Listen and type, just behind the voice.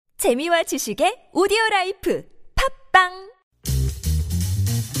재미와 지식의 오디오라이프 팝빵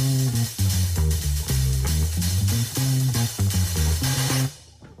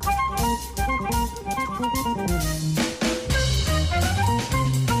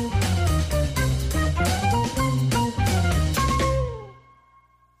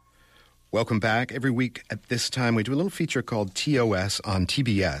Welcome back. Every week at this time, we do a little feature called TOS on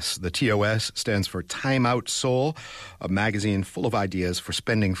TBS. The TOS stands for Time Out Seoul, a magazine full of ideas for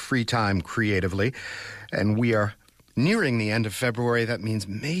spending free time creatively. And we are nearing the end of February. That means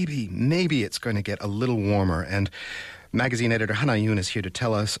maybe it's going to get a little warmer. And magazine editor Hahna Yoon is here to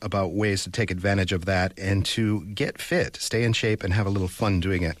tell us about ways to take advantage of that and to get fit, stay in shape, and have a little fun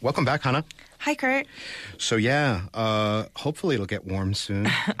doing it. Welcome back, Hahna. Hi, Kurt. So hopefully it'll get warm soon.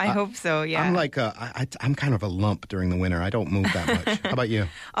 I hope so, yeah. I'm like I'm kind of a lump during the winter. I don't move that much. How about you?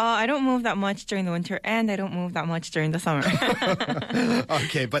 I don't move that much during the winter, and I don't move that much during the summer.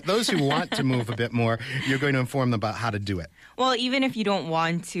 Okay, but those who want to move a bit more, you're going to inform them about how to do it. Well, even if you don't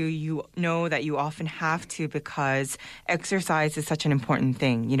want to, you know that you often have to because exercise is such an important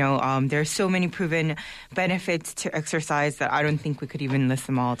thing. You know, there are so many proven benefits to exercise that I don't think we could even list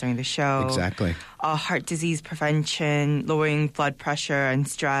them all during the show. Exactly. Heart disease prevention, lowering blood pressure and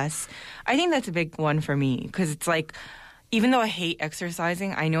stress. I think that's a big one for me because it's like, even though I hate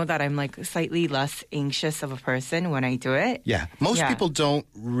exercising, I know that I'm like slightly less anxious of a person when I do it. Yeah. Most people don't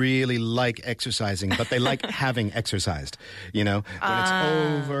really like exercising, but they like having exercised. You know, when it's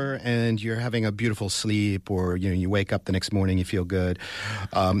over and you're having a beautiful sleep or, you know, you wake up the next morning, you feel good.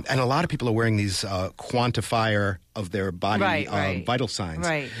 And a lot of people are wearing these quantifier of their body vital signs,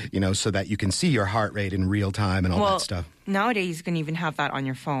 you know, so that you can see your heart rate in real time and all that stuff. Nowadays, you can even have that on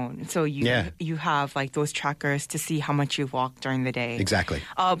your phone. So you have like those trackers to see how much you've walked during the day. Exactly.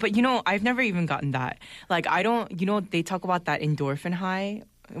 But, you know, I've never even gotten that. Like, I don't, you know, they talk about that endorphin high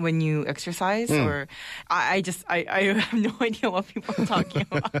when you exercise, or I have no idea what people are talking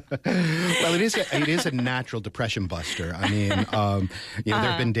about. Well, it is a natural depression buster. I mean, you know, there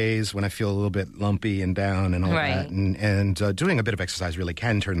have been days when I feel a little bit lumpy and down and all that, and doing a bit of exercise really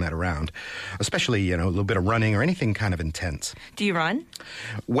can turn that around, especially, you know, a little bit of running or anything kind of intense. Do you run?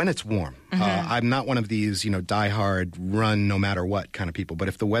 When it's warm. I'm not one of these, you know, die-hard, run no matter what kind of people, but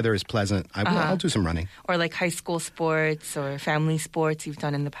if the weather is pleasant, I'll do some running. Or like high school sports or family sports you've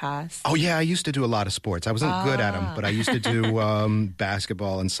done in the past? Oh, yeah, I used to do a lot of sports. I wasn't good at them, but I used to do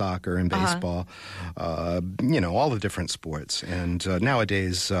basketball and soccer and baseball, you know, all the different sports. And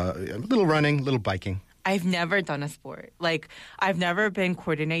nowadays, a little running, a little biking. I've never done a sport. Like, I've never been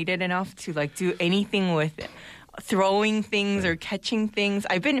coordinated enough to, like, do anything with throwing things or catching things.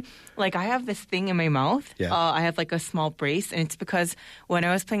 I have this thing in my mouth. Yeah. I have like a small brace, and it's because when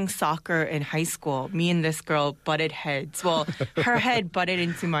I was playing soccer in high school, me and this girl butted heads. Well, her head butted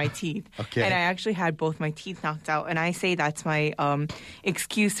into my teeth. Okay. And I actually had both my teeth knocked out. And I say that's my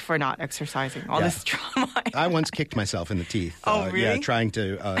excuse for not exercising. All this trauma. I once kicked myself in the teeth. Oh, really? Yeah, trying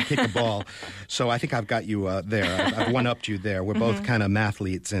to kick a ball. So I think I've got you there. I've one-upped you there. We're both kind of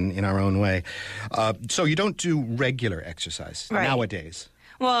mathletes in our own way. So you don't do regular exercise nowadays?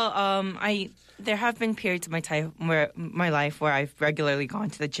 Well, there have been periods of my life where I've regularly gone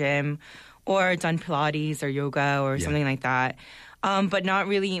to the gym or done Pilates or yoga or something like that. But not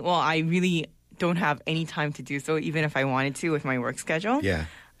really. Well, I really don't have any time to do so, even if I wanted to with my work schedule. Yeah.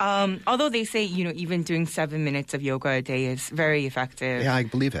 Although they say, you know, even doing 7 minutes of yoga a day is very effective. Yeah, I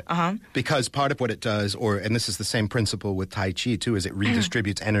believe it. Because part of what it does, and this is the same principle with Tai Chi too, is it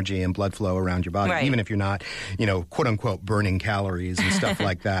redistributes energy and blood flow around your body. Even if you're not, you know, quote unquote, burning calories and stuff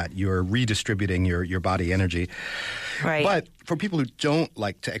like that, you're redistributing your body energy. Right. But for people who don't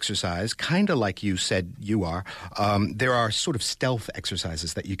like to exercise, kind of like you said you are, there are sort of stealth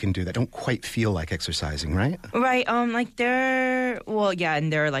exercises that you can do that don't quite feel like exercising, right? Right. And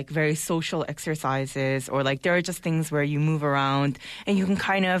there are like very social exercises, or like there are just things where you move around and you can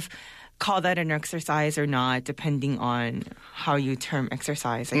kind of call that an exercise or not, depending on how you term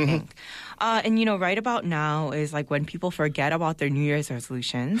exercise, I think. And, you know, right about now is like when people forget about their New Year's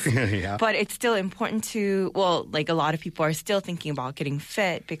resolutions. Yeah. But it's still important to, like a lot of people are still thinking about getting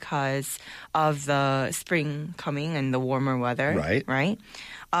fit because of the spring coming and the warmer weather. Right.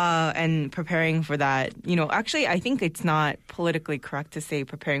 And preparing for that, you know, actually, I think it's not politically correct to say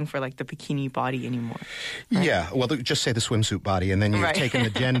preparing for like the bikini body anymore. Right? Yeah, well, just say the swimsuit body, and then you've taken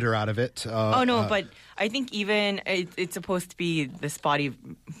the gender out of it. But I think even it's supposed to be this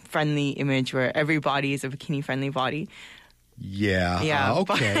body-friendly image where every body is a bikini-friendly body. Yeah.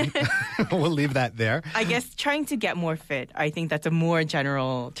 Okay. We'll leave that there. I guess trying to get more fit. I think that's a more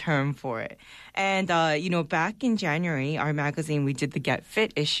general term for it. And, back in January, our magazine, we did the Get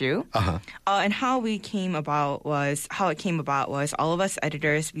Fit issue. And how it came about was all of us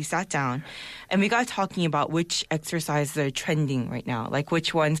editors, we sat down and we got talking about which exercises are trending right now, like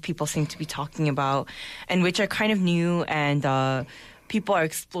which ones people seem to be talking about and which are kind of new and, people are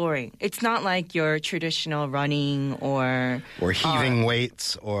exploring. It's not like your traditional running or heaving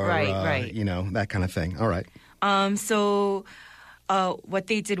weights or right. That kind of thing. All right. So what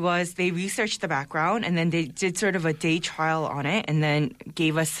they did was they researched the background and then they did sort of a day trial on it and then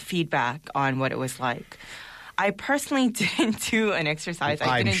gave us feedback on what it was like. I personally didn't do an exercise.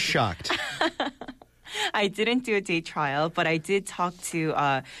 I'm shocked. I didn't do a day trial, but I did talk to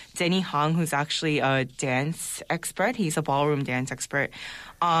Denny Hong, who's actually a dance expert. He's a ballroom dance expert.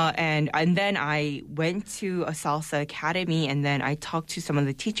 And then I went to a salsa academy, and then I talked to some of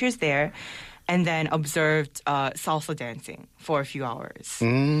the teachers there, and then observed salsa dancing for a few hours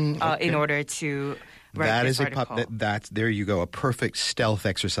in order to write this article. There you go, a perfect stealth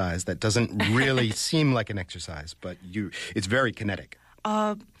exercise that doesn't really seem like an exercise, but it's very kinetic.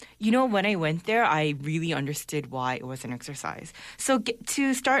 When I went there, I really understood why it was an exercise. So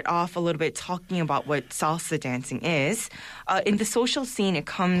to start off a little bit talking about what salsa dancing is, in the social scene, it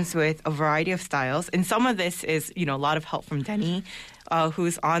comes with a variety of styles. And some of this is, a lot of help from Denny,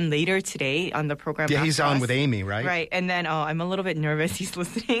 who's on later today on the program. Yeah, he's on with Amy, right? Right. And then I'm a little bit nervous he's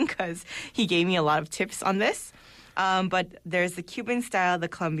listening because he gave me a lot of tips on this. But there's the Cuban style, the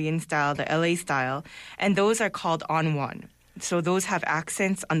Colombian style, the LA style, and those are called on one. So those have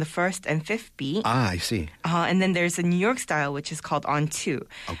accents on the first and fifth beat. I see. And then there's a New York style, which is called on two.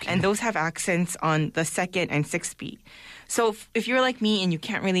 Okay. And those have accents on the second and sixth beat. So if you're like me and you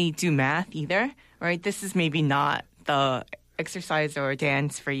can't really do math either, right, this is maybe not the exercise or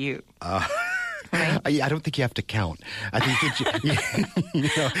dance for you. Right? I don't think you have to count. I think you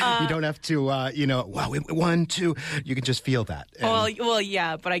don't have to, wow, 1, 2. You can just feel that. Well,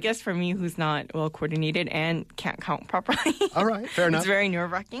 yeah, but I guess for me who's not well coordinated and can't count properly. All right, fair enough. It's very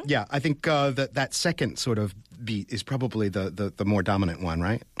nerve-wracking. Yeah, I think that second sort of beat is probably the more dominant one,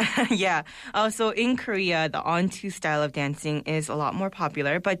 right? Yeah. So in Korea, the on-two style of dancing is a lot more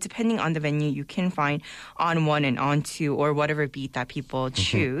popular, but depending on the venue, you can find on-one and on-two or whatever beat that people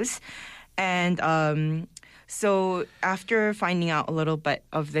choose. And so after finding out a little bit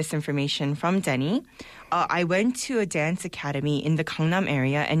of this information from Denny, I went to a dance academy in the Gangnam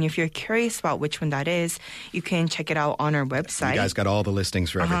area. And if you're curious about which one that is, you can check it out on our website. You guys got all the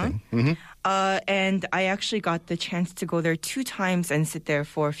listings for everything. Mm-hmm. And I actually got the chance to go there 2 times and sit there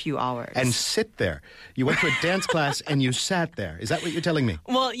for a few hours. And sit there? You went to a dance class and you sat there. Is that what you're telling me?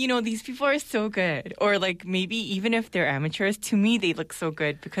 Well, these people are so good. Or like maybe even if they're amateurs, to me they look so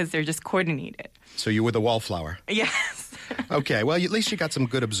good because they're just coordinated. So you were the wallflower? Yes. Okay, well, at least you got some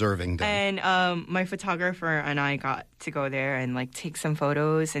good observing done. And my photographer and I got to go there and like take some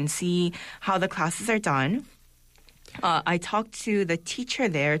photos and see how the classes are done. I talked to the teacher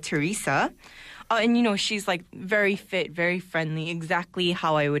there, Teresa, and she's like very fit, very friendly, exactly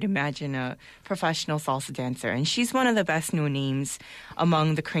how I would imagine a professional salsa dancer. And she's one of the best known names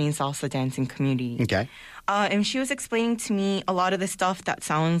among the Korean salsa dancing community. Okay. And she was explaining to me a lot of the stuff that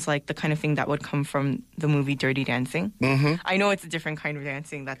sounds like the kind of thing that would come from the movie Dirty Dancing. Mm-hmm. I know it's a different kind of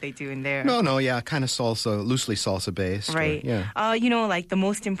dancing that they do in there. No, yeah, kind of salsa, loosely salsa based. Right. Like the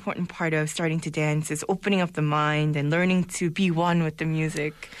most important part of starting to dance is opening up the mind and learning to be one with the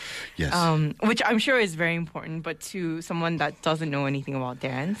music. Yes. Which I'm sure is very important, but to someone that doesn't know anything about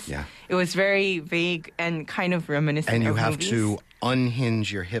dance, yeah, it was very vague and kind of reminiscent of movies. And you have movies. To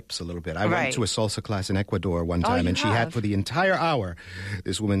unhinge your hips a little bit. I went to a salsa class in Ecuador one time, and she had for the entire hour,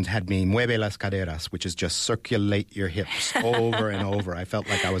 this woman had me mueve las caderas, which is just circulate your hips over and over. I felt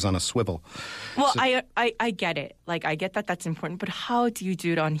like I was on a swivel. Well, I get it. Like, I get that that's important, but how do you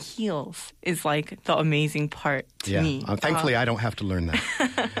do it on heels is like the amazing part to me. Thankfully, I don't have to learn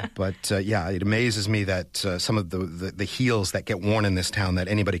that. But it amazes me that some of the heels that get worn in this town, that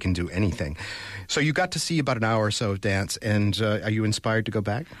anybody can do anything. So you got to see about an hour or so of dance, and are you inspired to go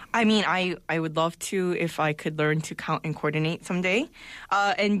back? I mean, I would love to if I could learn to count and coordinate someday.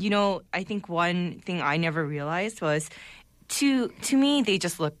 And, I think one thing I never realized was to me, they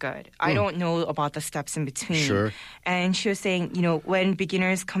just look good. I don't know about the steps in between. Sure. And she was saying, when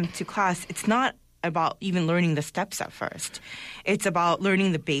beginners come to class, it's not about even learning the steps at first. It's about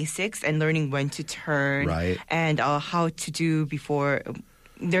learning the basics and learning when to turn. Right. And how to do before.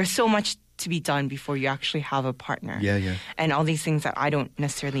 There's so much to be done before you actually have a partner. Yeah. And all these things that I don't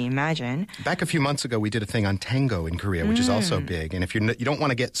necessarily imagine. Back a few months ago, we did a thing on tango in Korea, which is also big. And if you don't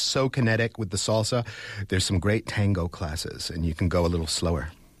want to get so kinetic with the salsa, there's some great tango classes, and you can go a little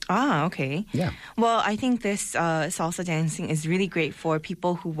slower. Ah, okay. Yeah. Well, I think this salsa dancing is really great for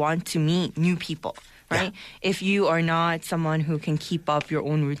people who want to meet new people. Right? Yeah. If you are not someone who can keep up your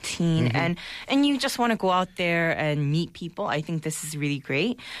own routine and you just want to go out there and meet people, I think this is really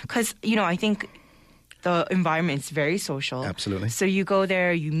great. Because, I think the environment is very social. Absolutely. So you go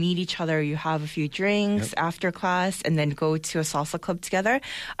there, you meet each other, you have a few drinks after class, and then go to a salsa club together.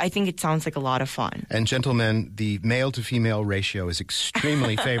 I think it sounds like a lot of fun. And gentlemen, the male to female ratio is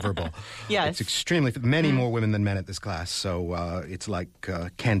extremely favorable. Yes. It's extremely, many more women than men at this class. So it's like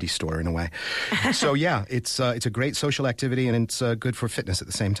a candy store in a way. So yeah, it's a great social activity, and it's good for fitness at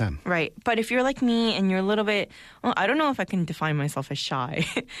the same time. Right. But if you're like me and you're a little bit, well, I don't know if I can define myself as shy,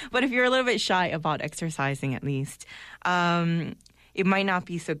 but if you're a little bit shy about exercising at least, it might not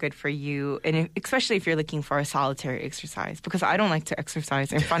be so good for you, and especially if you're looking for a solitary exercise, because I don't like to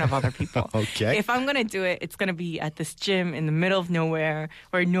exercise in front of other people. Okay. If I'm going to do it, it's going to be at this gym in the middle of nowhere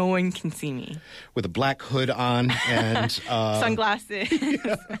where no one can see me. With a black hood on and... sunglasses.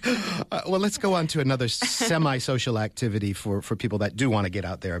 Well, let's go on to another semi-social activity for people that do want to get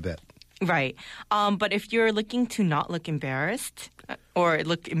out there a bit. Right. But if you're looking to not look embarrassed or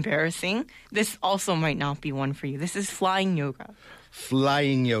look embarrassing, this also might not be one for you. This is flying yoga.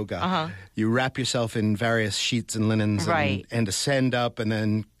 Flying yoga. You wrap yourself in various sheets and linens and ascend up and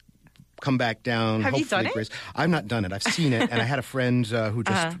then come back down. Have you done it? I've not done it. I've seen it. And I had a friend who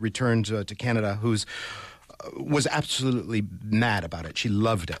just returned to Canada who's was absolutely mad about it. She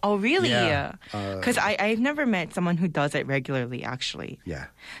loved it. Oh, really? Yeah. Because I've never met someone who does it regularly, actually. Yeah.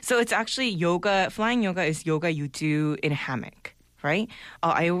 So it's actually yoga. Flying yoga is yoga you do in a hammock, right?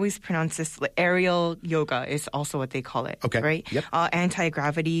 I always pronounce this, aerial yoga is also what they call it. Okay. Right? Yep.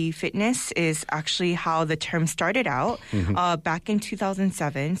 Anti-gravity fitness is actually how the term started out back in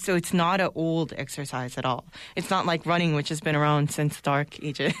 2007. So it's not an old exercise at all. It's not like running, which has been around since dark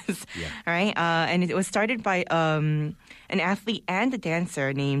ages. Yeah. Right? And it was started by an athlete and a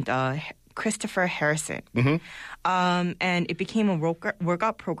dancer named Christopher Harrison. And it became a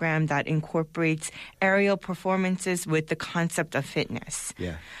workout program that incorporates aerial performances with the concept of fitness.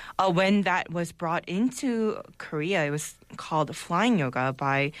 Yeah. When that was brought into Korea, it was called flying yoga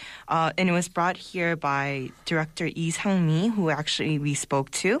and it was brought here by director Lee Sang-mi, who actually we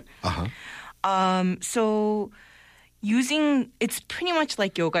spoke to. So it's pretty much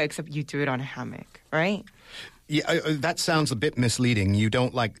like yoga, except you do it on a hammock, right? Yeah, that sounds a bit misleading. You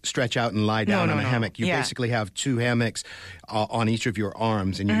don't stretch out and lie down on a hammock. You basically have two hammocks on each of your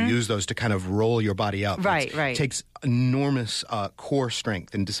arms, and you use those to kind of roll your body up. Right. It takes enormous core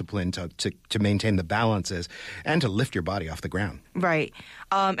strength and discipline to maintain the balances and to lift your body off the ground. Right.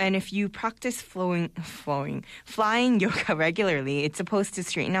 And if you practice flying yoga regularly, it's supposed to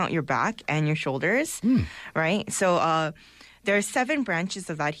straighten out your back and your shoulders. Right. So there are 7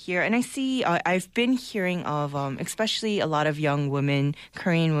 branches of that here. And I see, I've been hearing of, especially a lot of young women,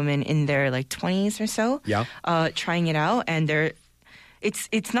 Korean women in their 20s or so, trying it out. And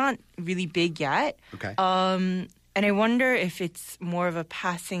it's not really big yet. Okay. And I wonder if it's more of a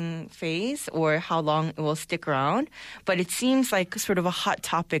passing phase or how long it will stick around. But it seems like sort of a hot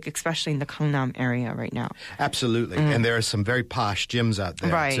topic, especially in the Gangnam area right now. Absolutely. And there are some very posh gyms out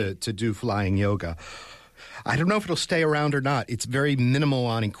there to do flying yoga. I don't know if it'll stay around or not. It's very minimal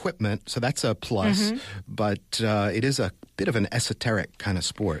on equipment, so that's a plus. But it is a bit of an esoteric kind of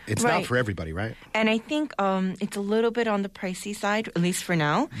sport. It's not for everybody, right? And I think it's a little bit on the pricey side, at least for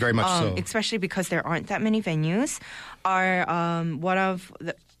now. Very much so. Especially because there aren't that many venues. One of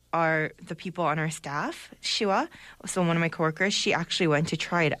the people on our staff, Shiwa, so one of my coworkers, she actually went to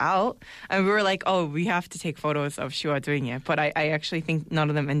try it out. And we were like, oh, we have to take photos of Shiwa doing it. But I actually think none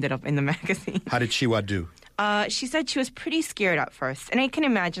of them ended up in the magazine. How did Shiwa do? She said she was pretty scared at first. And I can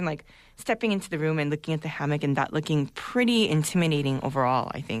imagine stepping into the room and looking at the hammock and that looking pretty intimidating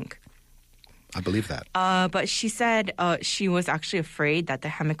overall, I think. I believe that. But she said she was actually afraid that the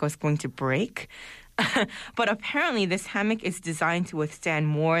hammock was going to break. But apparently this hammock is designed to withstand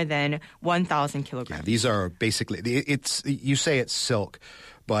more than 1,000 kilograms. Yeah, these are basically, you say it's silk,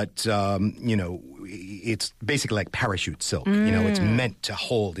 but, it's basically like parachute silk. It's meant to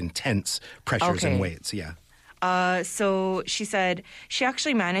hold intense pressures and weights, yeah. So she said she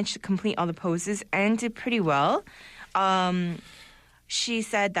actually managed to complete all the poses and did pretty well. She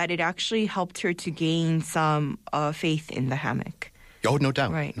said that it actually helped her to gain some faith in the hammock. Oh, no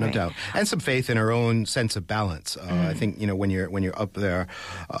doubt, Right, no right. doubt, and some faith in her own sense of balance. I think when you're up there,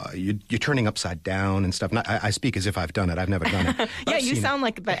 you're turning upside down and stuff. I speak as if I've done it. I've never done it. But Yeah, I've you seen sound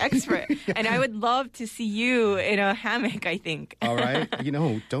like the expert. And I would love to see you in a hammock, I think. it. All right,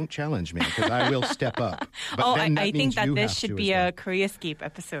 don't challenge me because I will step up. But then I think means that you this have should to be as well. a Koreascape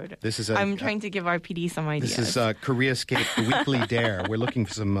episode. This is I'm trying to give our PD some ideas. This is Koreascape, the weekly dare. We're looking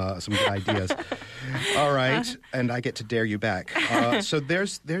for some good ideas. All right, and I get to dare you back. So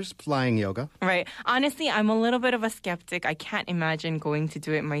there's flying yoga. Right. Honestly, I'm a little bit of a skeptic. I can't imagine going to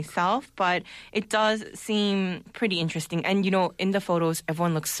do it myself, but it does seem pretty interesting. And, in the photos,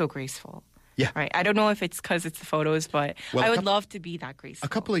 everyone looks so graceful. Yeah. Right. I don't know if it's because it's the photos, but Well, I would love to be that graceful. A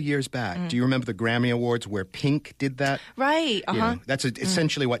couple of years back, do you remember the Grammy Awards where Pink did that? Right. That's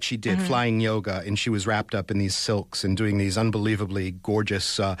essentially what she did, flying yoga, and she was wrapped up in these silks and doing these unbelievably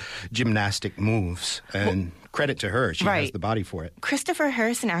gorgeous gymnastic moves. And credit to her, she has the body for it. Christopher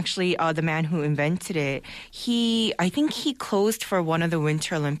Harrison, actually, the man who invented it, I think he closed for one of the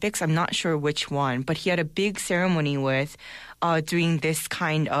Winter Olympics. I'm not sure which one, but he had a big ceremony with doing this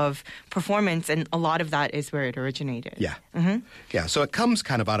kind of performance, and a lot of that is where it originated. Yeah. Yeah, so it comes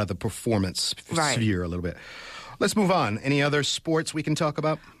kind of out of the performance sphere a little bit. Let's move on. Any other sports we can talk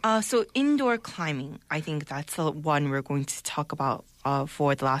about? So indoor climbing, I think that's the one we're going to talk about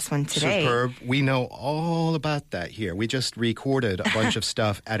for the last one today. Superb. We know all about that here. We just recorded a bunch of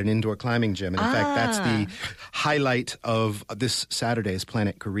stuff at an indoor climbing gym. And in fact, that's the highlight of this Saturday's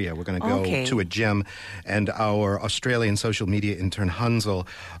Planet Korea. We're going to go to a gym, and our Australian social media intern, Hansel,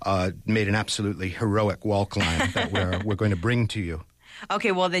 made an absolutely heroic wall climb that we're going to bring to you.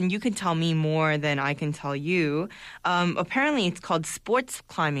 Okay, well, then you can tell me more than I can tell you. Apparently, it's called sports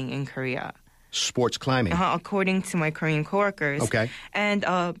climbing in Korea. Sports climbing? According to my Korean coworkers. Okay. And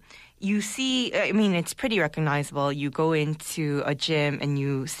you see, it's pretty recognizable. You go into a gym and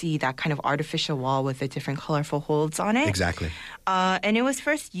you see that kind of artificial wall with the different colorful holds on it. Exactly. And it was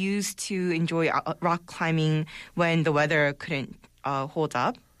first used to enjoy rock climbing when the weather couldn't hold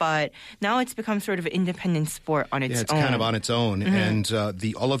up. But now it's become sort of an independent sport on its own. Yeah, it's kind of on its own. And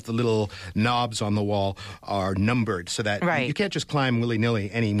all of the little knobs on the wall are numbered so that you can't just climb willy-nilly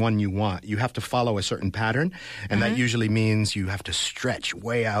any one you want. You have to follow a certain pattern, and that usually means you have to stretch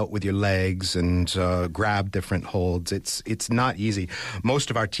way out with your legs and grab different holds. It's not easy. Most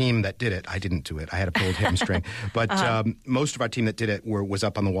of our team that did it, I didn't do it. I had a pulled hamstring. But most of our team that did it was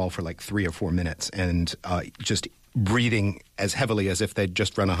up on the wall for like 3 or 4 minutes and just breathing as heavily as if they'd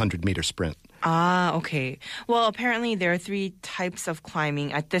just run a 100-meter sprint. Okay. Well, apparently there are 3 types of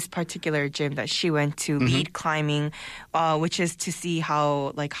climbing at this particular gym that she went to. Lead climbing, which is to see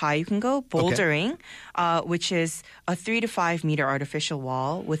how high you can go. Bouldering, which is a 3 to 5 meter artificial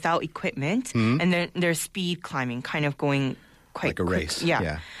wall without equipment. And then there's speed climbing, kind of going quite like a quick. race.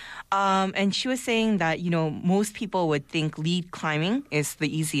 Yeah. And she was saying that, most people would think lead climbing is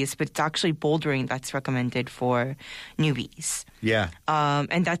the easiest, but it's actually bouldering that's recommended for newbies. Yeah.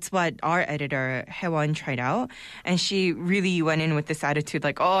 And that's what our editor, Haewon, tried out. And she really went in with this attitude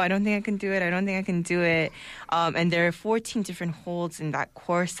I don't think I can do it. I don't think I can do it. And there are 14 different holds in that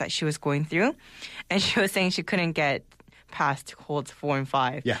course that she was going through. And she was saying she couldn't get past holds 4 and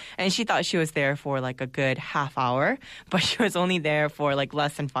 5. Yeah. And she thought she was there for a good half hour, but she was only there for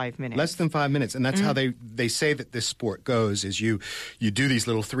less than 5 minutes. Less than 5 minutes. And that's how they say that this sport goes is you do these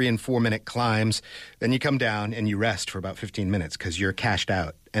little 3 and 4 minute climbs, then you come down and you rest for about 15 minutes because you're cashed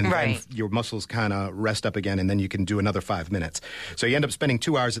out. And then your muscles kind of rest up again, and then you can do another 5 minutes. So you end up spending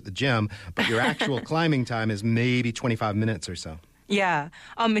 2 hours at the gym, but your actual climbing time is maybe 25 minutes or so. Yeah.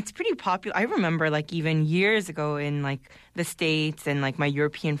 It's pretty popular. I remember even years ago in the States and my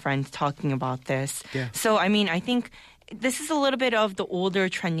European friends talking about this. Yeah. So, I think this is a little bit of the older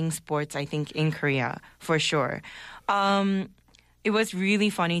trending sports, I think, in Korea, for sure. It was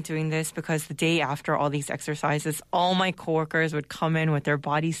really funny doing this because the day after all these exercises, all my coworkers would come in with their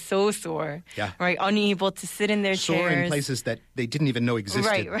bodies so sore, right? Unable to sit in their chairs. Sore in places that they didn't even know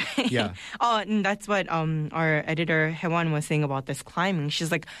existed. Right. Yeah. And that's what our editor, Haewon, was saying about this climbing.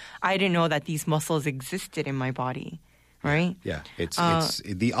 She's like, I didn't know that these muscles existed in my body. Right? Yeah, it's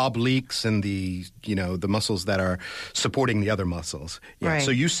the obliques and the muscles that are supporting the other muscles. Yeah. Right. So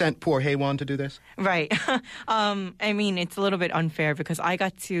you sent poor Haewon to do this? Right. It's a little bit unfair because I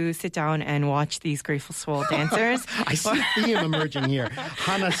got to sit down and watch these Graceful Soul dancers. I see a theme emerging here.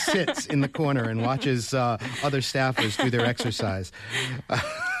 Hahna sits in the corner and watches other staffers do their exercise.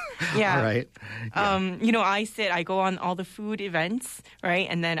 Yeah. All right. I go on all the food events, right?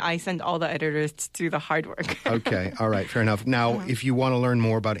 And then I send all the editors to do the hard work. Okay. All right. Fair enough. Now, if you want to learn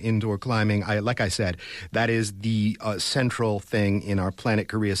more about indoor climbing, like I said, that is the central thing in our Planet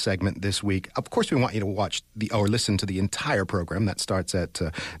Korea segment this week. Of course, we want you to watch or listen to the entire program. That starts at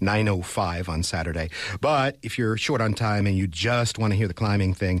 9:05 on Saturday. But if you're short on time and you just want to hear the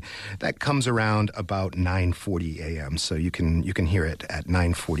climbing thing, that comes around about 9:40 a.m. So you can hear it at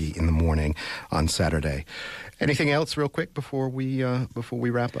 9:40 in the morning on Saturday. Anything else real quick before we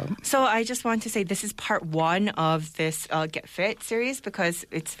wrap up? So I just want to say this is part one of this Get Fit series because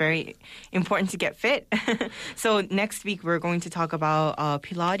it's very important to get fit. So next week we're going to talk about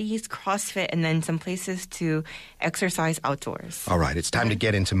Pilates, CrossFit, and then some places to exercise outdoors. All right. It's time to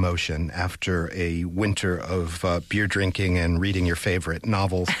get into motion after a winter of beer drinking and reading your favorite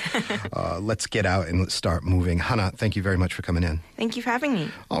novels. Let's get out and let's start moving. Hahna, thank you very much for coming in. Thank you for having me.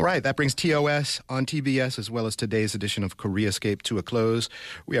 All right. That brings TOS on TBS as well as today's edition of Koreascape to a close.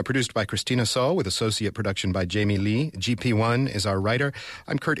 We are produced by Christina Saul with associate production by Jamie Lee. GP1 is our writer.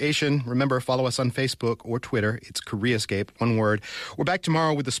 I'm Kurt Asian. Remember, follow us on Facebook or Twitter. It's Koreascape, one word. We're back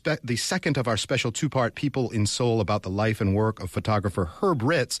tomorrow with the second of our special two-part People in Seoul about the life and work of photographer Herb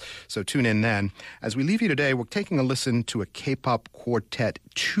Ritz. So tune in then. As we leave you today, we're taking a listen to a K-pop quartet,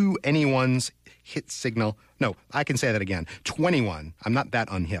 2NE1's hit signal. No, I can say that again. 2NE1. I'm not that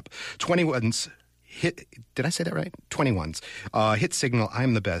unhip. 2NE1's hit, did I say that right? 2NE1's hit signal,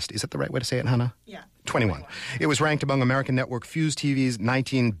 I'm the Best. Is that the right way to say it, Hahna? Yeah. 2NE1. It was ranked among American network Fuse TV's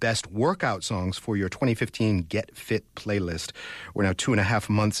 19 best workout songs for your 2015 Get Fit playlist. We're now 2.5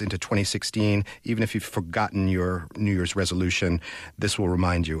 months into 2016. Even if you've forgotten your New Year's resolution, this will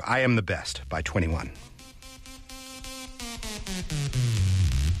remind you. I Am the Best by 2NE1.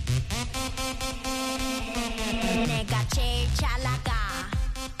 내가 제일 잘 나가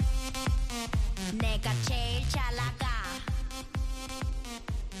내가 제일 잘 나가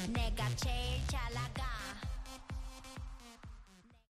내가 제일 잘 나가